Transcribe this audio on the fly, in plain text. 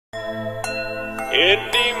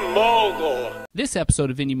Indie Mogul. This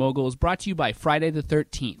episode of Indie Mogul is brought to you by Friday the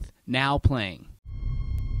 13th, now playing.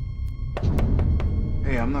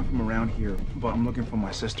 Hey, I'm not from around here, but I'm looking for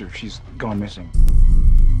my sister. She's gone missing.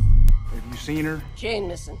 Have you seen her? She ain't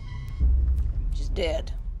missing. She's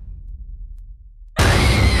dead.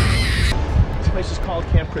 This place is called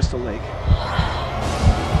Camp Crystal Lake.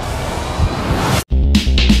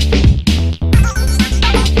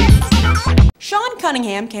 Sean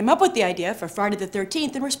Cunningham came up with the idea for Friday the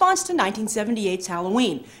 13th in response to 1978's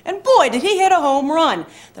Halloween. And boy, did he hit a home run!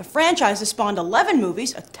 The franchise has spawned 11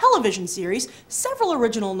 movies, a television series, several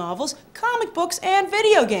original novels, comic books, and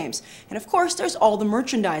video games. And of course, there's all the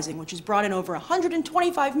merchandising, which has brought in over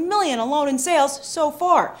 $125 million alone in sales so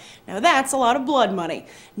far. Now that's a lot of blood money.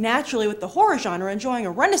 Naturally, with the horror genre enjoying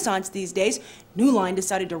a renaissance these days, New Line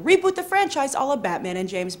decided to reboot the franchise a la Batman and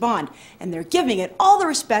James Bond, and they're giving it all the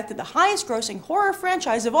respect that the highest-grossing horror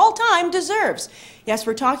franchise of all time deserves. Yes,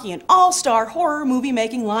 we're talking an all-star horror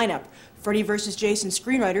movie-making lineup. Freddy vs. Jason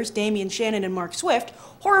screenwriters Damian Shannon and Mark Swift,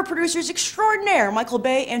 horror producers extraordinaire Michael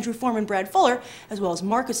Bay, Andrew Foreman, Brad Fuller, as well as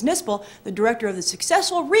Marcus Nispel, the director of the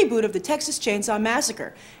successful reboot of the Texas Chainsaw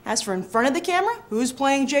Massacre. As for in front of the camera, who's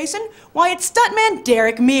playing Jason? Why, it's stuntman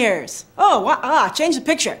Derek Mears. Oh, change the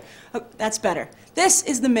picture. Oh, that's better. This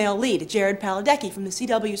is the male lead, Jared Padalecki from the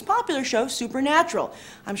CW's popular show Supernatural.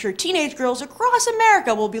 I'm sure teenage girls across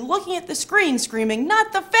America will be looking at the screen screaming,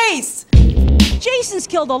 "Not the face!" Jason's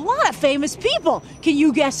killed a lot of famous people. Can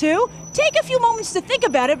you guess who? Take a few moments to think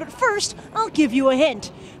about it, but first, I'll give you a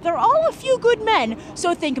hint. They're all a few good men,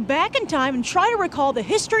 so think back in time and try to recall the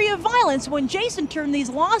history of violence when Jason turned these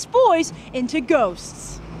lost boys into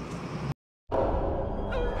ghosts.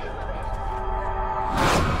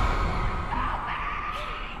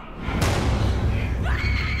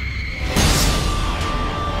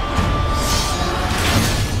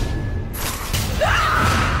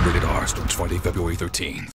 Rated R starts Friday, February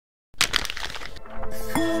 13th.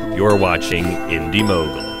 You're watching Indie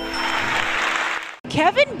Mogul.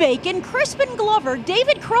 Kevin Bacon, Crispin Glover,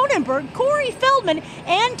 David Cronenberg, Corey Feldman,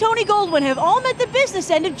 and Tony Goldwyn have all met the business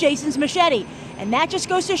end of Jason's machete. And that just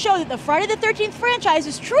goes to show that the Friday the 13th franchise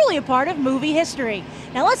is truly a part of movie history.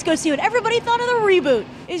 Now let's go see what everybody thought of the reboot.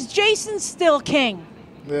 Is Jason still king?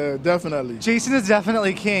 Yeah, definitely. Jason is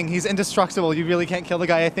definitely king. He's indestructible. You really can't kill the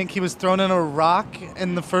guy. I think he was thrown in a rock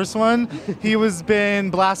in the first one. He was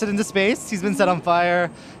been blasted into space. He's been set on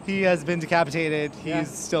fire. He has been decapitated. He's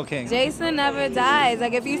still king. Jason never dies.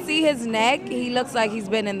 Like, if you see his neck, he looks like he's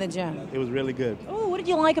been in the gym. It was really good. Oh, what did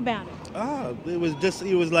you like about it? It was just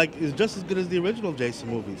as good as the original Jason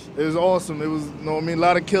movies. It was awesome. It was, a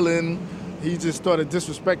lot of killing. He just started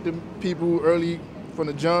disrespecting people early from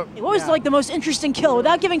the jump. What was like the most interesting kill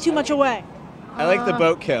without giving too much away? I like the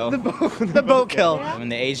boat kill. The boat kill. When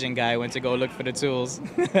the Asian guy went to go look for the tools.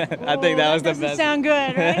 I think that was the best. Doesn't sound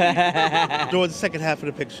good, right? Towards the second half of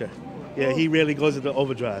the picture. Yeah, he really goes into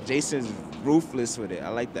overdrive. Jason's ruthless with it. I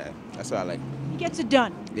like that. That's what I like. He gets it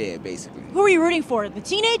done. Yeah, basically. Who are you rooting for? The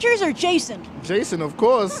teenagers or Jason? Jason, of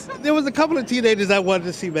course. There was a couple of teenagers I wanted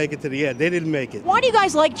to see make it to the end. They didn't make it. Why do you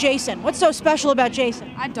guys like Jason? What's so special about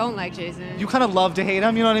Jason? I don't like Jason. You kind of love to hate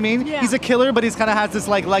him, you know what I mean? Yeah. He's a killer, but he's kind of has this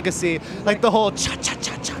like legacy, like the whole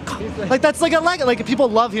cha-cha-cha-cha. Like that's like people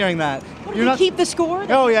love hearing that. What, did they keep the score?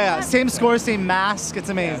 Oh yeah. Same score, same mask. It's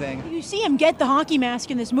amazing. You see him get the hockey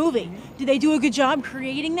mask in this movie. Did they do a good job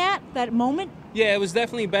creating that moment? Yeah, it was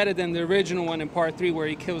definitely better than the original one in Part 3 where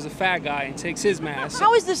he kills a fat guy and takes his mask.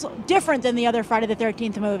 How is this different than the other Friday the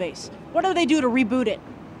 13th movies? What do they do to reboot it?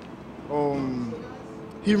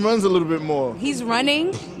 He runs a little bit more. He's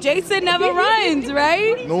running. Jason never runs,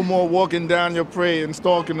 right? No more walking down your prey and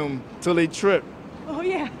stalking them till they trip. Oh,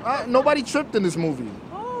 yeah. Nobody tripped in this movie.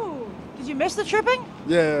 Oh, did you miss the tripping?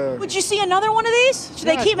 Yeah. Would you see another one of these? Should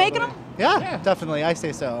they keep making them? Yeah, definitely. I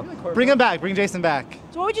say so. Bring him back. Bring Jason back.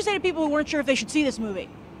 So what would you say to people who weren't sure if they should see this movie?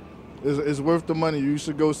 It's worth the money. You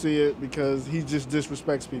should go see it because he just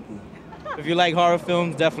disrespects people. If you like horror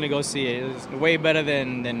films, definitely go see it. It's way better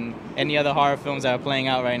than any other horror films that are playing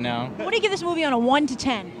out right now. What do you give this movie on a 1 to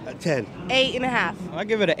 10? 10. 8.5. I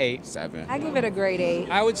give it an 8. 7. I give it a grade 8.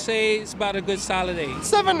 I would say it's about a good solid 8.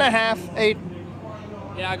 7.5, 8.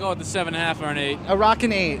 Yeah, I go with the 7.5 or an 8. A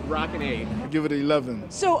rockin' 8. Rockin' 8. I give it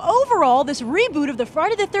 11. So overall, this reboot of the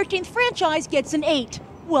Friday the 13th franchise gets an 8.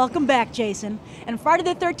 Welcome back, Jason. And Friday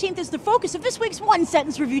the 13th is the focus of this week's One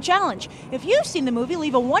Sentence Review Challenge. If you've seen the movie,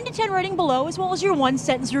 leave a 1 to 10 rating below as well as your one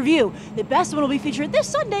sentence review. The best one will be featured this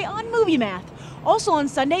Sunday on Movie Math. Also on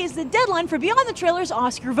Sunday is the deadline for Beyond the Trailer's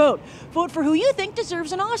Oscar vote. Vote for who you think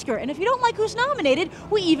deserves an Oscar, and if you don't like who's nominated,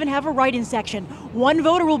 we even have a write-in section. One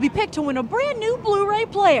voter will be picked to win a brand new Blu-ray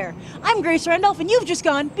player. I'm Grace Randolph, and you've just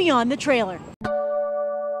gone Beyond the Trailer.